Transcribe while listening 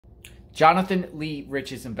Jonathan Lee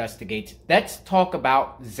Riches investigates. Let's talk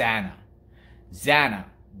about Xana. Xana,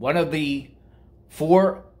 one of the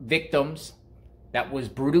 4 victims that was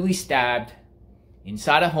brutally stabbed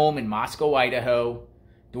inside a home in Moscow, Idaho,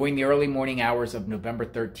 during the early morning hours of November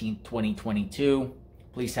 13th, 2022.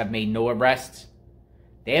 Police have made no arrests.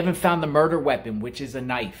 They haven't found the murder weapon, which is a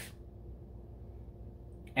knife.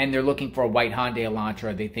 And they're looking for a white Hyundai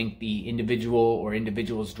Elantra. They think the individual or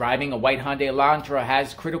individuals driving a white Hyundai Elantra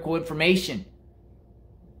has critical information,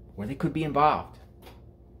 or they could be involved.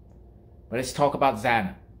 But let's talk about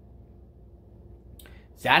Xana.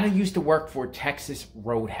 Xana used to work for Texas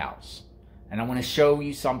Roadhouse. And I want to show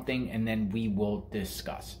you something and then we will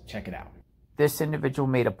discuss. Check it out. This individual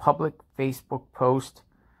made a public Facebook post.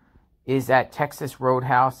 Is at Texas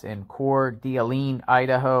Roadhouse in Kernodle,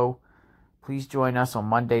 Idaho. Please join us on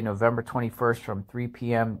Monday, November 21st from 3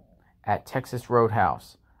 p.m. at Texas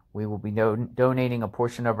Roadhouse. We will be donating a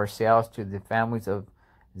portion of our sales to the families of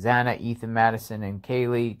Xana, Ethan, Madison, and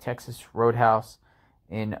Kaylee. Texas Roadhouse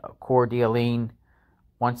in Kernodle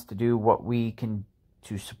wants to do what we can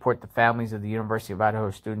to support the families of the University of Idaho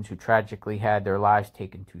students who tragically had their lives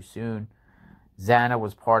taken too soon. Xana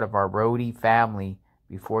was part of our roadie family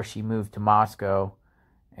before she moved to Moscow,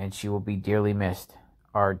 and she will be dearly missed.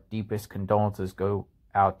 Our deepest condolences go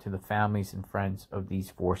out to the families and friends of these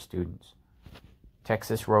 4 students.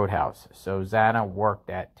 Texas Roadhouse. So Xana worked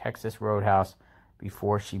at Texas Roadhouse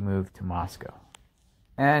before she moved to Moscow.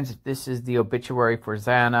 And this is the obituary for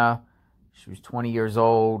Xana. She was 20 years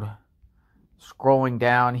old. Scrolling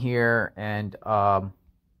down here, and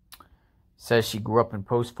says she grew up in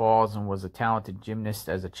Post Falls and was a talented gymnast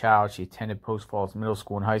as a child. She attended Post Falls Middle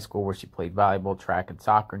School and High School, where she played volleyball, track, and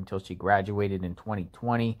soccer until she graduated in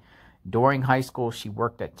 2020. During high school, she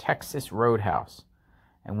worked at Texas Roadhouse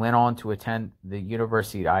and went on to attend the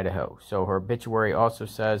University of Idaho. So her obituary also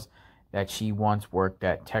says that she once worked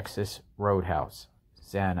at Texas Roadhouse,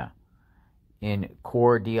 Xana, in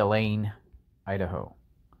Kernodle, Idaho.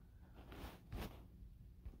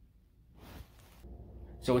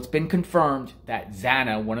 So it's been confirmed that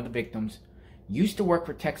Xana, one of the victims, used to work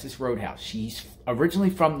for Texas Roadhouse. She's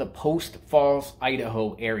originally from the Post Falls,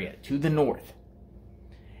 Idaho area, to the north.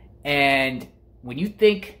 And when you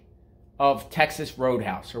think of Texas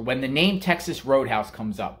Roadhouse, or when the name Texas Roadhouse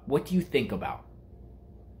comes up, what do you think about?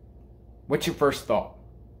 What's your first thought?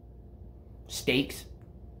 Steaks,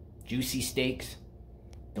 juicy steaks,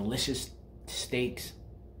 delicious steaks.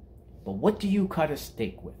 But what do you cut a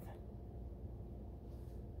steak with?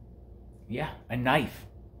 Yeah, a knife.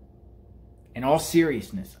 In all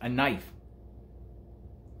seriousness, a knife.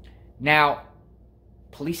 Now,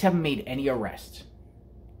 police haven't made any arrests.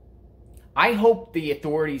 I hope the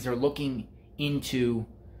authorities are looking into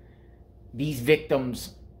these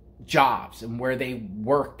victims' jobs and where they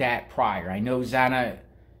worked at prior. I know Xana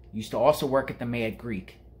used to also work at the Mad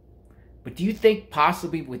Greek. But do you think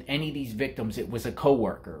possibly with any of these victims it was a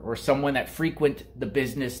coworker or someone that frequented the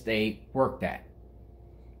business they worked at?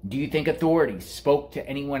 Do you think authorities spoke to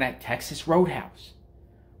anyone at Texas Roadhouse,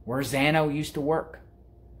 where Xana used to work?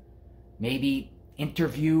 Maybe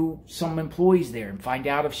interview some employees there and find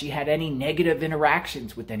out if she had any negative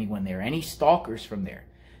interactions with anyone there, any stalkers from there.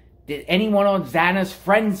 Did anyone on Xana's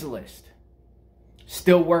friends list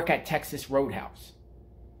still work at Texas Roadhouse?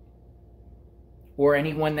 Or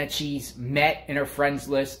anyone that she's met in her friends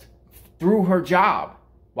list through her job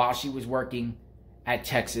while she was working at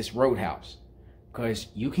Texas Roadhouse? Because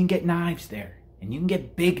you can get knives there, and you can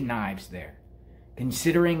get big knives there.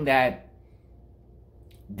 Considering that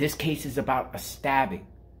this case is about a stabbing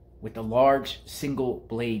with a large single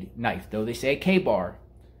blade knife. Though they say a K-bar.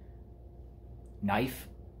 Knife,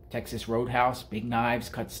 Texas Roadhouse, big knives,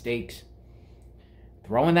 cut steaks.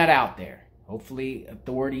 Throwing that out there. Hopefully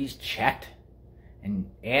authorities checked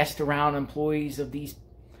and asked around employees of these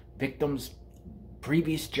victims'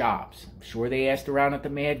 previous jobs. I'm sure they asked around at the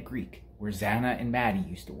Mad Greek, where Xana and Maddie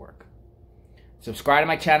used to work. Subscribe to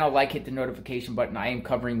my channel, like, hit the notification button. I am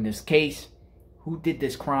covering this case. Who did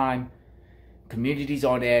this crime? Community's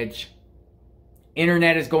on edge.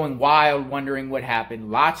 Internet is going wild, wondering what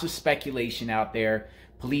happened. Lots of speculation out there.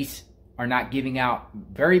 Police are not giving out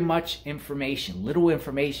very much information, little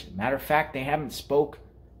information. Matter of fact, they haven't spoke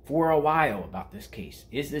for a while about this case.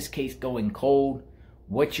 Is this case going cold?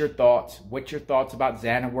 What's your thoughts? What's your thoughts about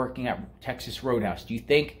Xana working at Texas Roadhouse? Do you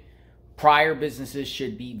think prior businesses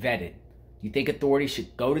should be vetted? Do you think authorities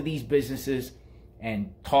should go to these businesses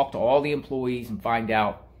and talk to all the employees and find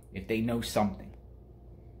out if they know something?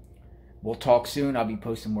 We'll talk soon. I'll be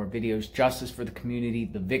posting more videos. Justice for the community,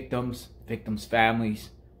 the victims, victims' families.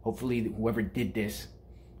 Hopefully whoever did this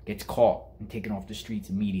gets caught and taken off the streets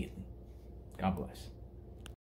immediately. God bless.